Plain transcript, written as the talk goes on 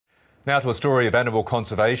Now to a story of animal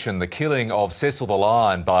conservation. The killing of Cecil the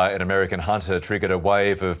lion by an American hunter triggered a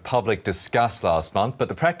wave of public disgust last month, but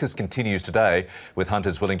the practice continues today, with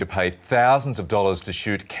hunters willing to pay thousands of dollars to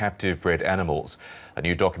shoot captive bred animals. A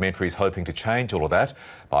new documentary is hoping to change all of that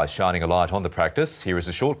by shining a light on the practice. Here is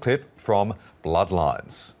a short clip from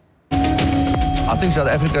Bloodlines. I think South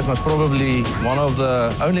Africa is most probably one of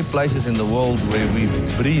the only places in the world where we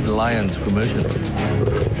breed lions commercially.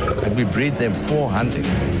 And we breed them for hunting.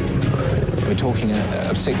 We're talking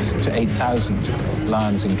of 6,000 to 8,000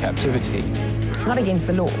 lions in captivity. It's not against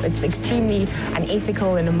the law. It's extremely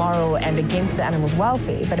unethical and immoral and against the animal's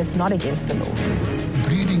welfare, but it's not against the law.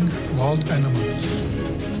 Breeding wild animals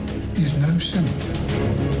is no sin.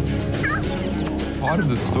 Part of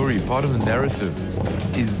the story, part of the narrative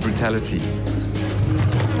is brutality.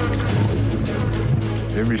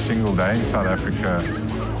 Every single day in South Africa,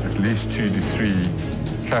 at least 2 to 3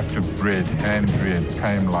 captive-bred, hand-reared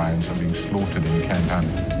tame lions are being slaughtered in canned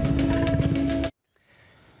hunting.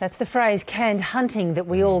 That's the phrase canned hunting that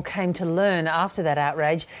we all came to learn after that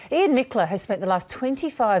outrage. Ian Michler has spent the last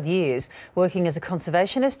 25 years working as a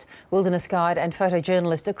conservationist, wilderness guide and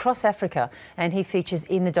photojournalist across Africa, and he features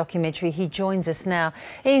in the documentary. He joins us now.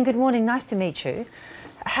 Ian, good morning. Nice to meet you.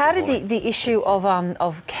 How did the issue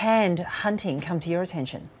of canned hunting come to your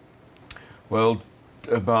attention? Well,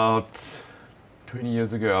 about 20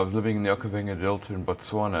 years ago, I was living in the Okavango Delta in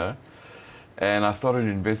Botswana, and I started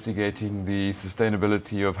investigating the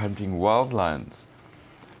sustainability of hunting wild lions.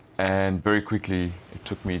 And very quickly, it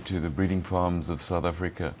took me to the breeding farms of South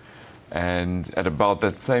Africa. And at about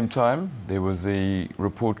that same time, there was a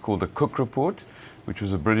report called the Cook Report, which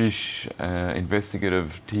was a British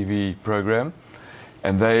investigative TV program.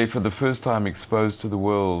 And they, for the first time, exposed to the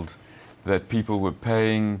world that people were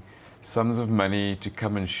paying sums of money to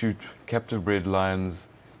come and shoot captive-bred lions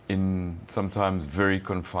in sometimes very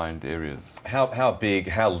confined areas. How big,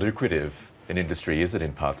 how lucrative an industry is it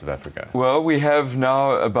in parts of Africa? Well, we have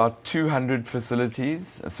now about 200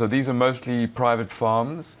 facilities. So these are mostly private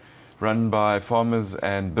farms run by farmers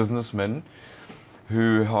and businessmen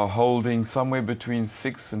who are holding somewhere between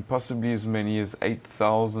 6 and possibly as many as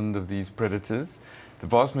 8,000 of these predators, the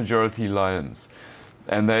vast majority lions.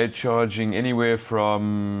 And they're charging anywhere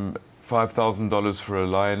from $5,000 for a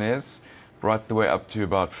lioness, right the way up to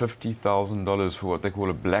about $50,000 for what they call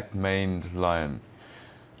a black-maned lion.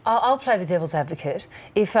 I'll play the devil's advocate.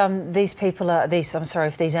 If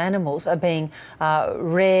if these animals are being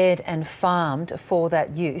reared and farmed for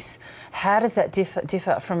that use, how does that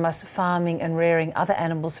differ from us farming and rearing other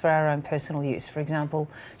animals for our own personal use, for example,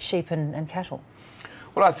 sheep and cattle?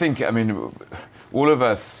 Well, I think, all of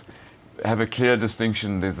us have a clear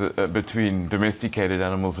distinction between domesticated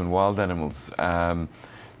animals and wild animals.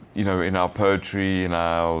 In our poetry, in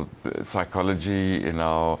our psychology, in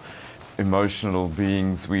our emotional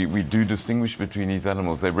beings, we do distinguish between these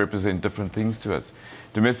animals. They represent different things to us.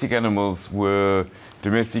 Domestic animals were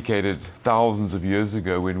domesticated thousands of years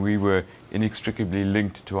ago when we were inextricably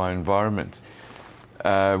linked to our environment.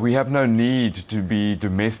 We have no need to be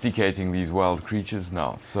domesticating these wild creatures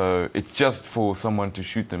now, so it's just for someone to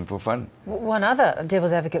shoot them for fun. One other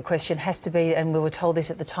devil's advocate question has to be, and we were told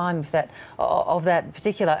this at the time of that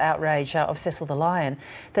particular outrage of Cecil the lion,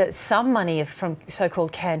 that some money from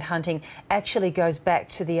so-called canned hunting actually goes back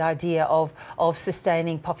to the idea of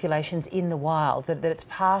sustaining populations in the wild, that it's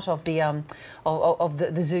part of the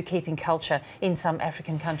zookeeping culture in some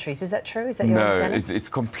African countries. Is that true? Is that your understanding? No, it's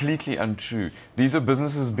completely untrue. These are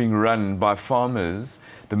businesses being run by farmers.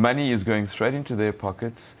 The money is going straight into their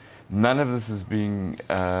pockets. None of this is being,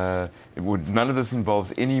 none of this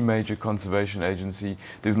involves any major conservation agency.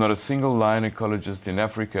 There's not a single lion ecologist in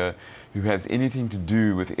Africa who has anything to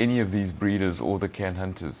do with any of these breeders or the can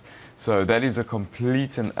hunters. So that is a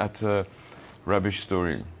complete and utter rubbish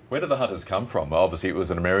story. Where do the hunters come from? Obviously, it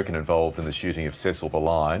was an American involved in the shooting of Cecil the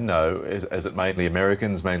lion. No, is it mainly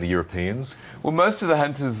Americans, mainly Europeans? Well, most of the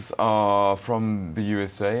hunters are from the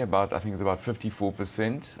USA. I think it's about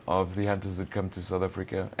 54% of the hunters that come to South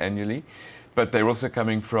Africa annually. But they're also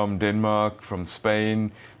coming from Denmark, from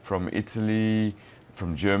Spain, from Italy,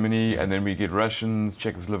 from Germany, and then we get Russians,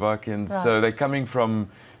 Czechoslovakians. Right. So they're coming from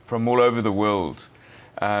all over the world.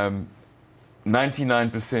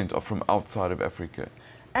 99% are from outside of Africa.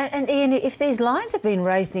 And Ian, if these lions have been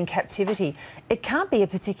raised in captivity, it can't be a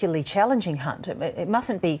particularly challenging hunt. It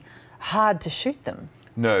mustn't be hard to shoot them.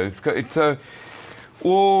 No,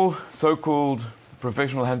 all so-called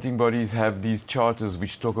professional hunting bodies have these charters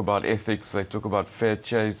which talk about ethics, they talk about fair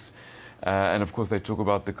chase, and of course they talk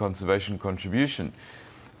about the conservation contribution.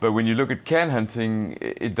 But when you look at can hunting,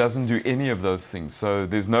 it doesn't do any of those things. So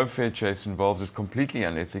there's no fair chase involved. It's completely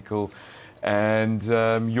unethical, and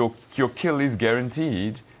your kill is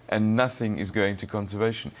guaranteed, and nothing is going to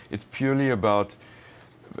conservation. It's purely about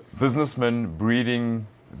businessmen breeding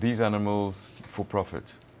these animals for profit.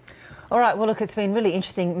 All right, well, look, it's been really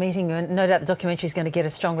interesting meeting you, and no doubt the documentary is going to get a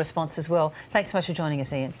strong response as well. Thanks so much for joining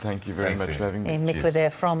us, Ian. Thank you very much for having me. Ian Michler there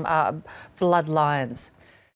from Blood Lions.